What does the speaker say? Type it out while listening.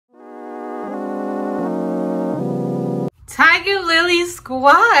Tiger Lily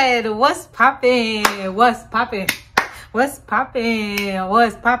Squad, what's poppin'? What's poppin'? What's poppin'?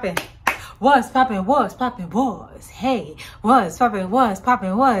 What's poppin'? What's poppin'? What's poppin'? Was hey, what's poppin'? What's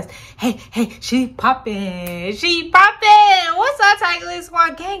poppin'? Was hey, hey, she poppin', she poppin'. What's up, Tiger Lily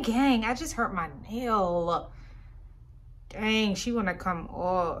Squad? Gang, gang. I just hurt my nail. Dang, she wanna come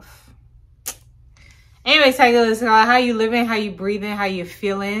off. Anyways, Tiger Lily Squad, how you living? How you breathing? How you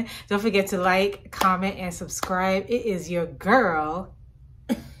feeling? Don't forget to like, comment, and subscribe. It is your girl.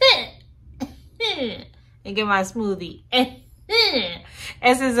 And get my smoothie.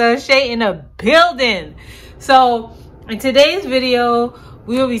 EssenceofShay in the building. So in today's video,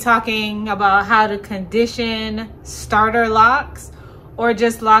 we will be talking about how to condition starter locks or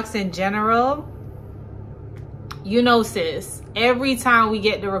just locks in general. You know, sis, every time we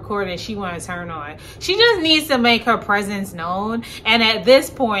get the recording, she want to turn on. She just needs to make her presence known. And at this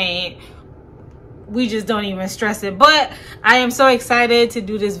point, we just don't even stress it. But I am so excited to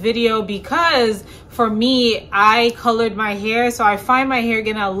do this video because for me, I colored my hair. So I find my hair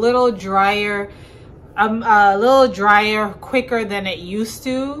getting a little drier quicker than it used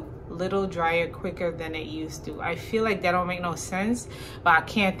to. I feel like that don't make no sense, but I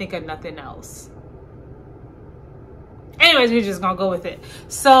can't think of nothing else. Anyways, we're just gonna go with it.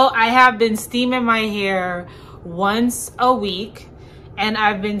 So I have been steaming my hair once a week, and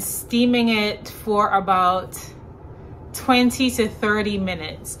I've been steaming it for about 20 to 30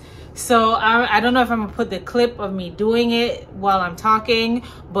 minutes. So I don't know if I'm gonna put the clip of me doing it while I'm talking,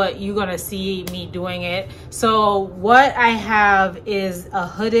 but you're gonna see me doing it. So what I have is a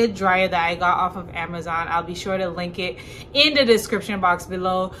hooded dryer that I got off of Amazon. I'll be sure to link it in the description box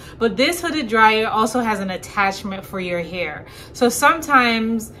below. But this hooded dryer also has an attachment for your hair. So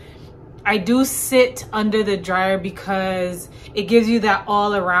sometimes I do sit under the dryer because it gives you that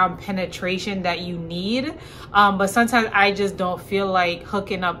all-around penetration that you need. But sometimes I just don't feel like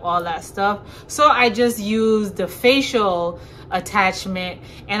hooking up all that stuff. So I just use the facial attachment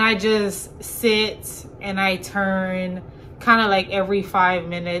and I just sit and I turn kind of like every 5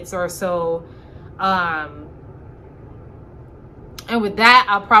 minutes or so. And with that,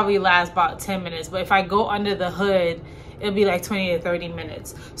 I'll probably last about 10 minutes. But if I go under the hood, it'll be like 20 to 30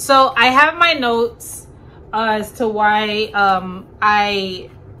 minutes. So I have my notes as to why I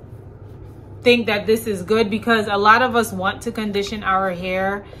think that this is good, because a lot of us want to condition our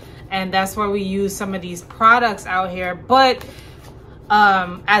hair, and that's why we use some of these products out here. But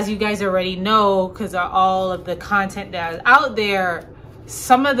as you guys already know, because of all of the content that is out there,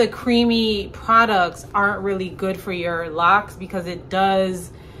 some of the creamy products aren't really good for your locks because it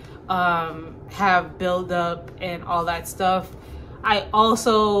does have buildup and all that stuff. I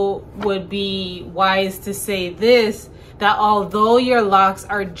also would be wise to say this, that although your locks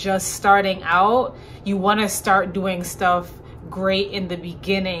are just starting out, you want to start doing stuff great in the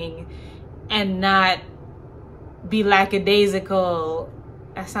beginning and not be lackadaisical.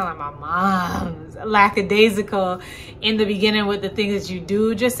 That sounds like my mom's. Lackadaisical in the beginning with the things that you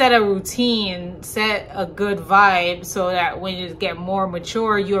do. Just set a routine, set a good vibe so that when you get more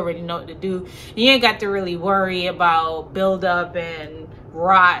mature, you already know what to do. And you ain't got to really worry about buildup and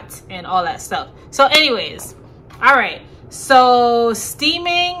rot and all that stuff. So anyways, all right. So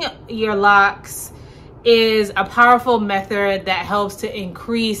steaming your locks is a powerful method that helps to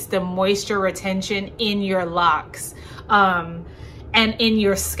increase the moisture retention in your locks. And in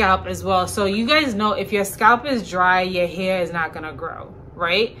your scalp as well. So you guys know if your scalp is dry, your hair is not gonna grow,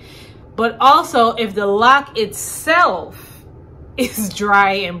 right? But also if the lock itself is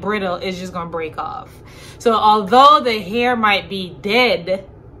dry and brittle, it's just gonna break off. So although the hair might be dead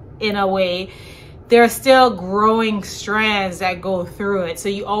in a way, there are still growing strands that go through it. So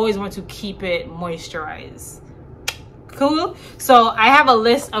you always want to keep it moisturized. Cool? So I have a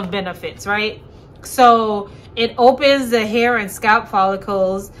list of benefits, right? So it opens the hair and scalp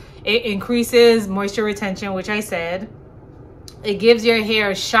follicles. It increases moisture retention, which I said. It gives your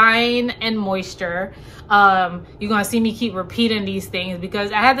hair shine and moisture. You're gonna see me keep repeating these things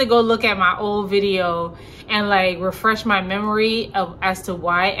because I had to go look at my old video and like refresh my memory of as to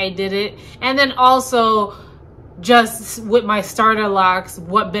why I did it. And then also just with my starter locks,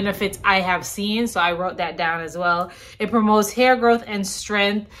 what benefits I have seen. So I wrote that down as well. It promotes hair growth and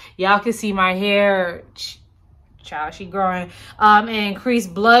strength. Y'all can see my hair, child, she growing. And increase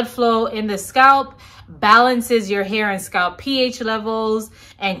blood flow in the scalp, balances your hair and scalp pH levels,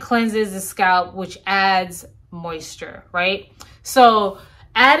 and cleanses the scalp, which adds moisture, right? So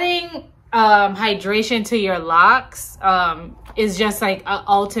adding hydration to your locks is just like an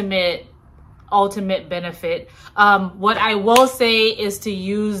ultimate ultimate benefit. What I will say is to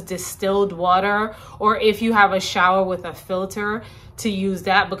use distilled water, or if you have a shower with a filter, to use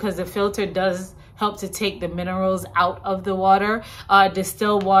that, because the filter does help to take the minerals out of the water.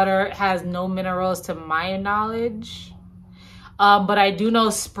 Distilled water has no minerals to my knowledge. But I do know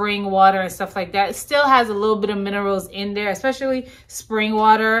spring water and stuff like that still has a little bit of minerals in there, especially spring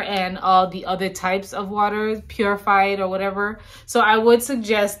water and all the other types of water, purified or whatever. So I would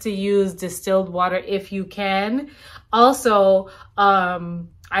suggest to use distilled water if you can. Also,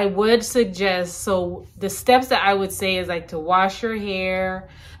 I would suggest, so the steps that I would say is like to wash your hair.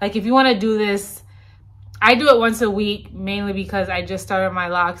 Like if you want to do this, I do it once a week, mainly because I just started my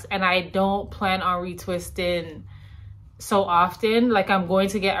locks and I don't plan on retwisting so often. Like I'm going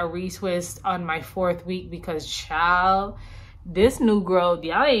to get a retwist on my 4th week because child, this new girl,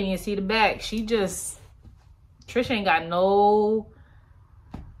 y'all ain't even see the back. She just, Trish ain't got no,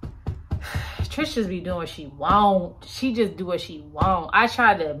 Trish just be doing what she want. She just do what she want. I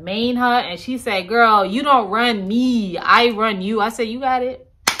tried to main her and she said, girl, you don't run me, I run you. I said, you got it.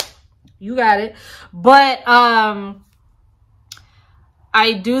 You got it. But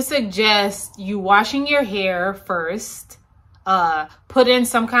I do suggest you washing your hair first. Put in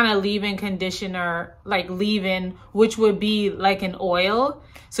some kind of leave-in conditioner, like leave-in, which would be like an oil.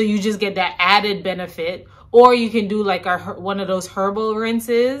 So you just get that added benefit. Or you can do like one of those herbal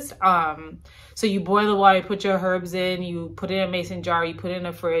rinses. So you boil the water, you put your herbs in, you put it in a mason jar, you put it in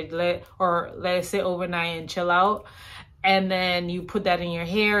the fridge, let it sit overnight and chill out. And then you put that in your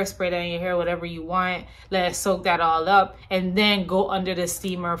hair, spray that in your hair, whatever you want. Let it soak that all up. And then go under the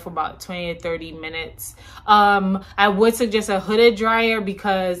steamer for about 20 to 30 minutes. I would suggest a hooded dryer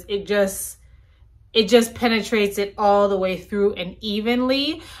because it just penetrates it all the way through and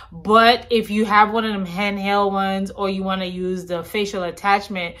evenly. But if you have one of them handheld ones, or you want to use the facial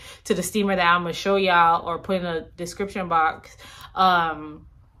attachment to the steamer that I'm going to show y'all or put in the description box,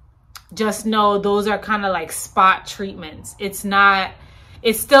 just know those are kind of like spot treatments. It's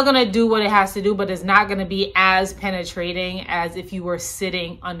still going to do what it has to do, but it's not going to be as penetrating as if you were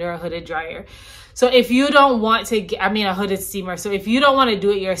sitting under a hooded dryer. So if you don't want to get, a hooded steamer. So if you don't want to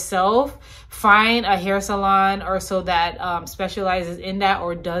do it yourself, find a hair salon or so that specializes in that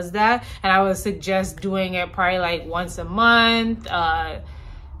or does that. And I would suggest doing it probably like once a month,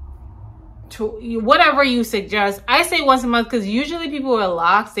 whatever you suggest. I say once a month because usually people with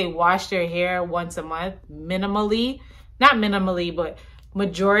locks, they wash their hair once a month, minimally. Not minimally, but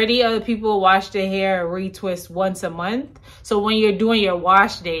majority of the people wash their hair and retwist once a month. So when you're doing your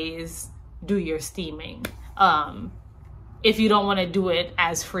wash days, do your steaming. If you don't want to do it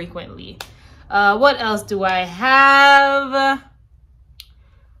as frequently. What else do I have?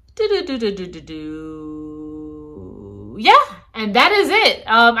 Yeah. And that is it.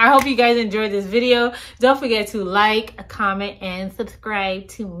 I hope you guys enjoyed this video. Don't forget to like, comment, and subscribe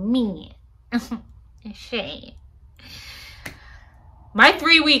to me. Shay. My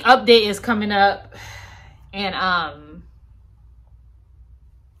 3-week update is coming up. And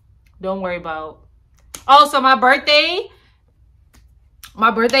don't worry about. Also, my birthday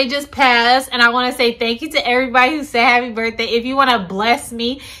just passed. And I want to say thank you to everybody who said happy birthday. If you want to bless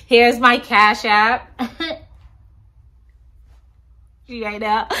me, here's my Cash App. Right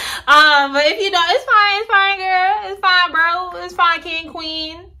now. But if you don't, it's fine, girl. It's fine, bro. It's fine, king,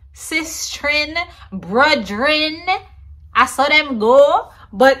 queen, sistren, brethren. I saw them go.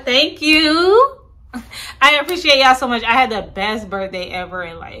 But thank you. I appreciate y'all so much. I had the best birthday ever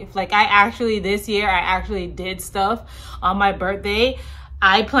in life. Like this year, I actually did stuff on my birthday.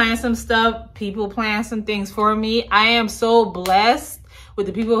 I planned some stuff. People planned some things for me. I am so blessed with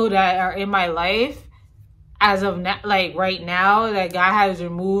the people that are in my life. As of now, like right now, that God has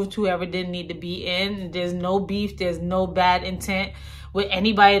removed whoever didn't need to be in. There's no beef. There's no bad intent with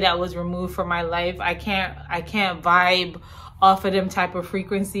anybody that was removed from my life. I can't vibe off of them type of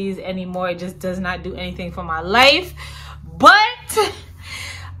frequencies anymore. It just does not do anything for my life. But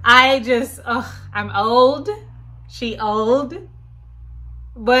I just, I'm old. She old.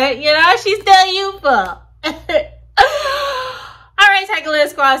 But, you know, she's still youthful. All right,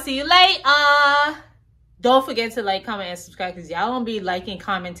 TIGERLILEEE'S squad. See you later. Don't forget to like, comment, and subscribe because y'all don't be liking,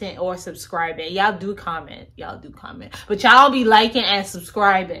 commenting, or subscribing. Y'all do comment. Y'all do comment. But y'all be liking and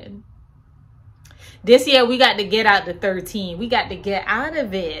subscribing. This year, we got to get out to 13. We got to get out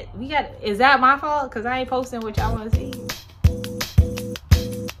of it. Is that my fault? Because I ain't posting what y'all want to see.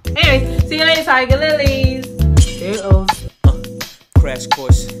 Anyway, see you later, TIGERLILEEE'S. Crash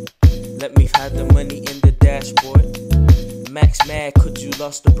course. Let me hide the money in the dashboard. Max mad, could you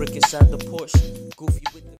lost the brick inside the Porsche? Goofy with the